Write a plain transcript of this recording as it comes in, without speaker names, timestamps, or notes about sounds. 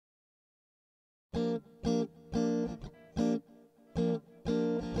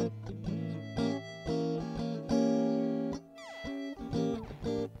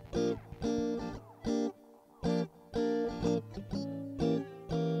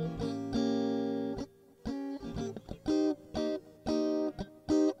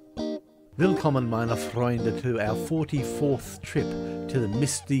Willkommen, meine Freunde, to our 44th trip to the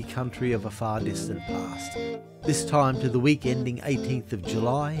misty country of a far distant past. This time to the week ending 18th of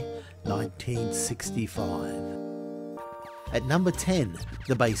July, 1965. At number 10,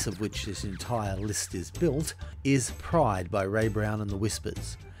 the base of which this entire list is built, is Pride by Ray Brown and the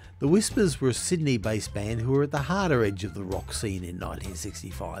Whispers. The Whispers were a Sydney-based band who were at the harder edge of the rock scene in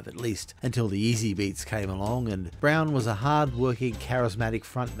 1965, at least until the Easy Beats came along, and Brown was a hard-working, charismatic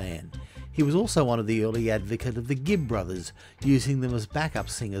frontman. He was also one of the early advocates of the Gibb brothers, using them as backup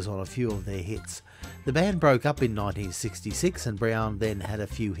singers on a few of their hits. The band broke up in 1966 and Brown then had a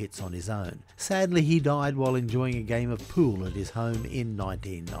few hits on his own. Sadly, he died while enjoying a game of pool at his home in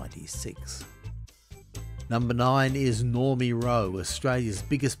 1996. Number 9 is Normie Rowe, Australia's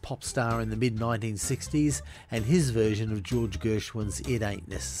biggest pop star in the mid-1960s, and his version of George Gershwin's It Ain't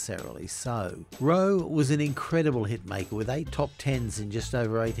Necessarily So. Rowe was an incredible hitmaker with 8 top 10s in just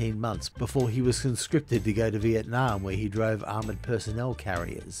over 18 months before he was conscripted to go to Vietnam, where he drove armoured personnel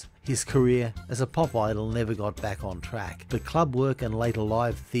carriers. His career as a pop idol never got back on track, but club work and later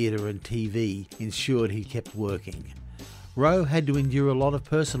live theatre and TV ensured he kept working. Rowe had to endure a lot of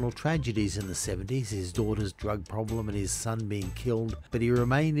personal tragedies in the 70s, his daughter's drug problem and his son being killed, but he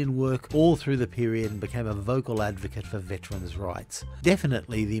remained in work all through the period and became a vocal advocate for veterans' rights.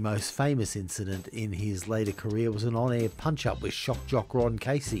 Definitely the most famous incident in his later career was an on-air punch-up with shock jock Ron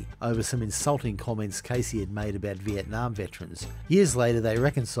Casey over some insulting comments Casey had made about Vietnam veterans. Years later they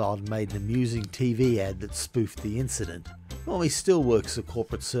reconciled and made an amusing TV ad that spoofed the incident. Well, he still works the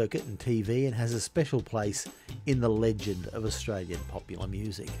corporate circuit and TV and has a special place in the legend of Australian popular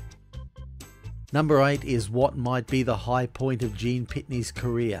music. Number 8 is what might be the high point of Gene Pitney's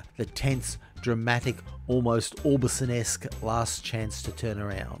career, the tense, dramatic, almost Orbison-esque Last Chance to Turn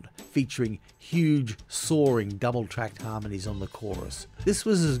Around, featuring huge, soaring double-tracked harmonies on the chorus. This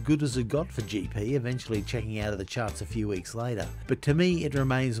was as good as it got for GP, eventually checking out of the charts a few weeks later, but to me it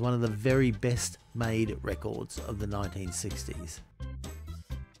remains one of the very best made records of the 1960s.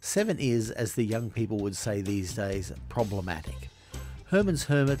 7 is, as the young people would say these days, problematic. Herman's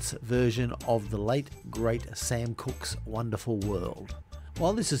Hermits' version of the late great Sam Cooke's Wonderful World.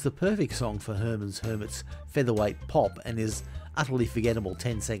 While this is the perfect song for Herman's Hermits' featherweight pop and is utterly forgettable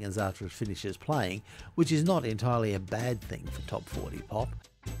 10 seconds after it finishes playing, which is not entirely a bad thing for top 40 pop,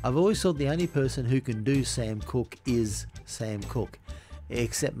 I've always thought the only person who can do Sam Cooke is Sam Cooke,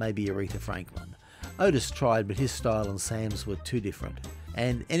 except maybe Aretha Franklin. Otis tried, but his style and Sam's were too different.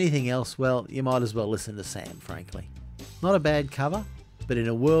 And anything else, well, you might as well listen to Sam, frankly. Not a bad cover, but in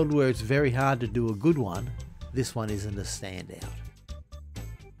a world where it's very hard to do a good one, this one isn't a standout.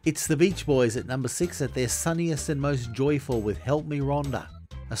 It's the Beach Boys at number 6 at their sunniest and most joyful with Help Me Rhonda,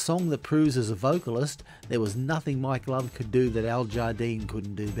 a song that proves as a vocalist there was nothing Mike Love could do that Al Jardine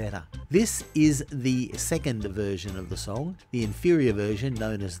couldn't do better. This is the second version of the song. The inferior version,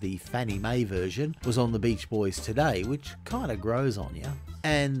 known as the Fannie Mae version, was on the Beach Boys Today, which kinda grows on you.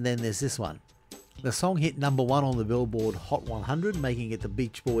 And then there's this one. The song hit number 1 on the Billboard Hot 100, making it the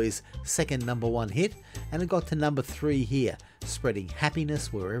Beach Boys' second number 1 hit, and it got to number 3 here, spreading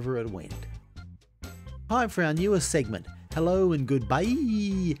happiness wherever it went. Time for our newest segment, Hello and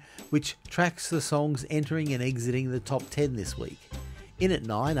Goodbye, which tracks the songs entering and exiting the top 10 this week. In at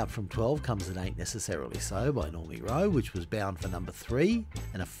 9, up from 12, comes It Ain't Necessarily So by Normie Rowe, which was bound for number 3,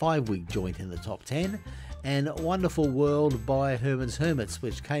 and a 5-week joint in the top 10, and Wonderful World by Herman's Hermits,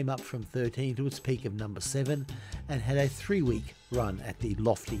 which came up from 13 to its peak of number 7, and had a 3-week run at the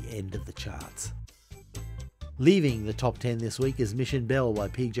lofty end of the charts. Leaving the top 10 this week is Mission Bell by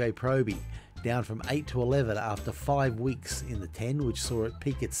PJ Proby, down from 8 to 11 after 5 weeks in the 10, which saw it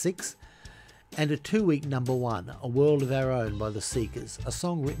peak at 6, and a 2-week number 1, A World of Our Own by The Seekers, a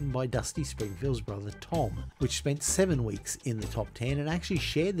song written by Dusty Springfield's brother Tom, which spent 7 weeks in the top 10 and actually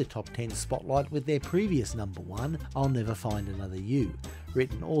shared the top 10 spotlight with their previous number 1, I'll Never Find Another You,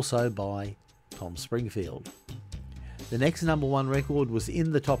 written also by Tom Springfield. The next number 1 record was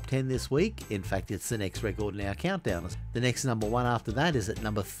in the top 10 this week. In fact, it's the next record in our countdown. The next number 1 after that is at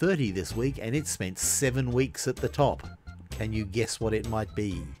number 30 this week, and it spent 7 weeks at the top. Can you guess what it might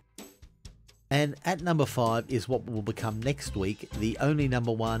be? And at number 5 is what will become next week the only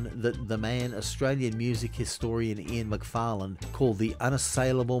number 1 that the man, Australian music historian Ian McFarlane, called the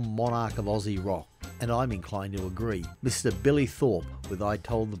unassailable monarch of Aussie rock. And I'm inclined to agree. Mr. Billy Thorpe with I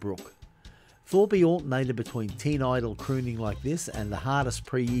Told the Brook. Thorpe alternated between teen idol crooning like this and the hardest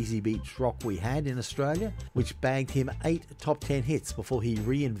pre-Easy Beats rock we had in Australia, which bagged him 8 top 10 hits before he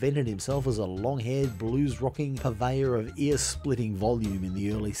reinvented himself as a long-haired blues-rocking purveyor of ear-splitting volume in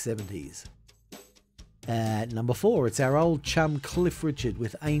the early 70s. At number 4, it's our old chum Cliff Richard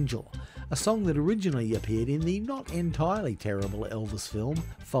with Angel, a song that originally appeared in the not entirely terrible Elvis film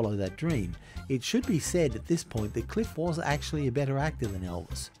Follow That Dream. It should be said at this point that Cliff was actually a better actor than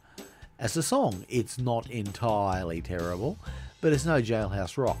Elvis. As a song, it's not entirely terrible, but it's no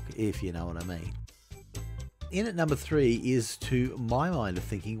Jailhouse Rock, if you know what I mean. In at number 3 is, to my mind of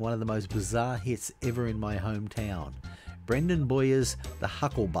thinking, one of the most bizarre hits ever in my hometown, Brendan Boyer's The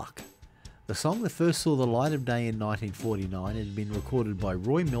Hucklebuck. The song that first saw the light of day in 1949 had been recorded by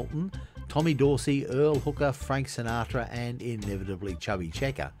Roy Milton, Tommy Dorsey, Earl Hooker, Frank Sinatra, and inevitably Chubby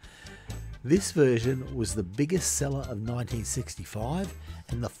Checker. This version was the biggest seller of 1965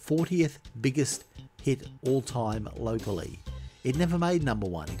 and the 40th biggest hit all time locally. It never made number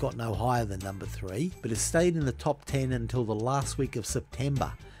 1, it got no higher than number 3, but it stayed in the top 10 until the last week of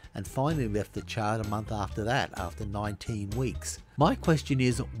September, and finally left the chart a month after that, after 19 weeks. My question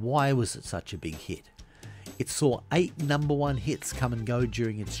is, why was it such a big hit? It saw 8 number 1 hits come and go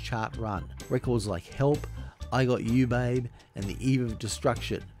during its chart run. Records like Help, I Got You Babe, and The Eve of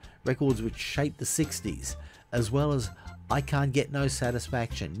Destruction. Records which shaped the 60s, as well as I Can't Get No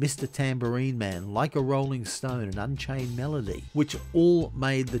Satisfaction, Mr. Tambourine Man, Like a Rolling Stone, and Unchained Melody, which all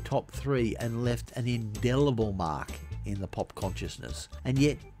made the top 3 and left an indelible mark in the pop consciousness. And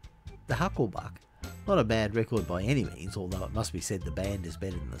yet, The Hucklebuck, not a bad record by any means, although it must be said the band is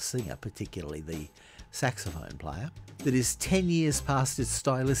better than the singer, particularly the saxophone player, that is 10 years past its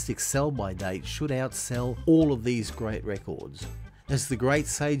stylistic sell-by date, should outsell all of these great records. As the great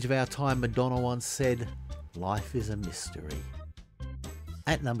sage of our time Madonna once said, life is a mystery.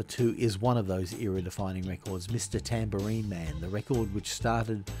 At number 2 is one of those era-defining records, Mr. Tambourine Man, the record which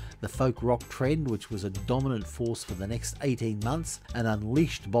started the folk rock trend, which was a dominant force for the next 18 months and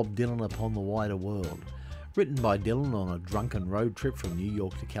unleashed Bob Dylan upon the wider world. Written by Dylan on a drunken road trip from New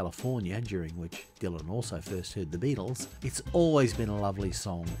York to California, during which Dylan also first heard the Beatles, it's always been a lovely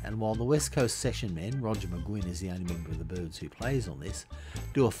song, and while the West Coast session men, Roger McGuinn is the only member of the Byrds who plays on this,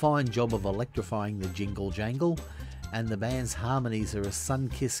 do a fine job of electrifying the jingle jangle, and the band's harmonies are a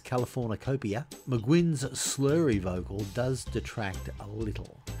sun-kissed Californicopia, McGuinn's slurry vocal does detract a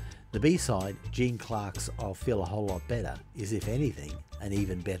little. The B-side, Gene Clark's I'll Feel a Whole Lot Better, is, if anything, an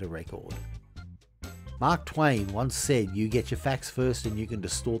even better record. Mark Twain once said, you get your facts first and you can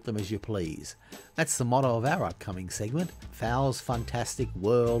distort them as you please. That's the motto of our upcoming segment, Fowl's Fantastic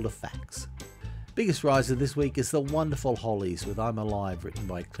World of Facts. Biggest riser this week is the wonderful Hollies with I'm Alive, written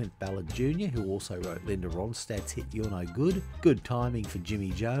by Clint Ballard Jr., who also wrote Linda Ronstadt's hit You're No Good, Good Timing for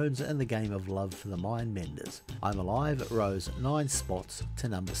Jimmy Jones, and The Game of Love for the Mindbenders. I'm Alive rose 9 spots to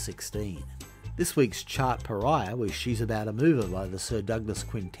number 16. This week's chart pariah was She's About a Mover by the Sir Douglas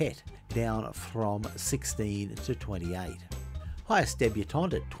Quintet, down from 16 to 28. Highest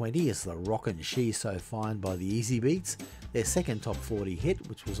debutante at 20 is the Rockin' She's So Fine by the Easy Beats, their second top 40 hit,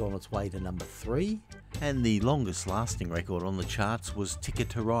 which was on its way to number 3. And the longest lasting record on the charts was Ticket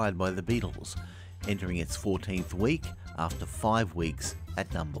to Ride by the Beatles, entering its 14th week after 5 weeks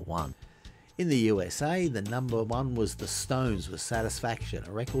at number 1. In the USA, the number 1 was The Stones with Satisfaction,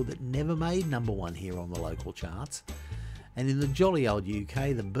 a record that never made number 1 here on the local charts. And in the jolly old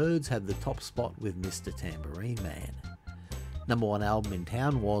UK, the Byrds had the top spot with Mr. Tambourine Man. Number 1 album in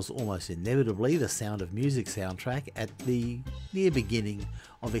town was almost inevitably the Sound of Music soundtrack at the near beginning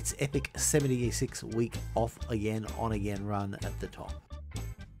of its epic 76-week off-again, on-again run at the top.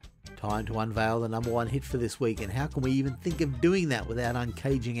 Time to unveil the number 1 hit for this week, and how can we even think of doing that without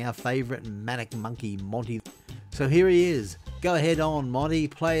uncaging our favourite manic monkey, Monty? So here he is. Go ahead on, Monty,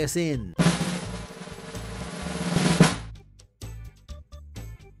 play us in.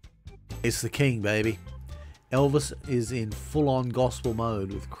 It's the king, baby. Elvis is in full-on gospel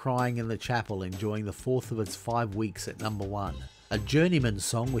mode with Crying in the Chapel enjoying the 4th of its 5 weeks at number 1. A journeyman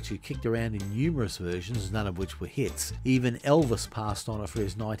song which had kicked around in numerous versions, none of which were hits. Even Elvis passed on it for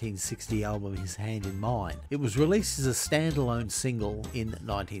his 1960 album His Hand in Mine. It was released as a standalone single in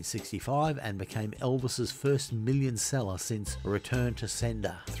 1965 and became Elvis's first million seller since Return to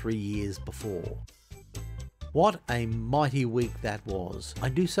Sender 3 years before. What a mighty week that was. I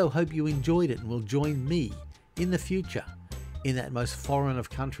do so hope you enjoyed it and will join me in the future in that most foreign of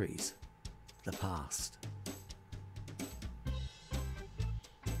countries, the past.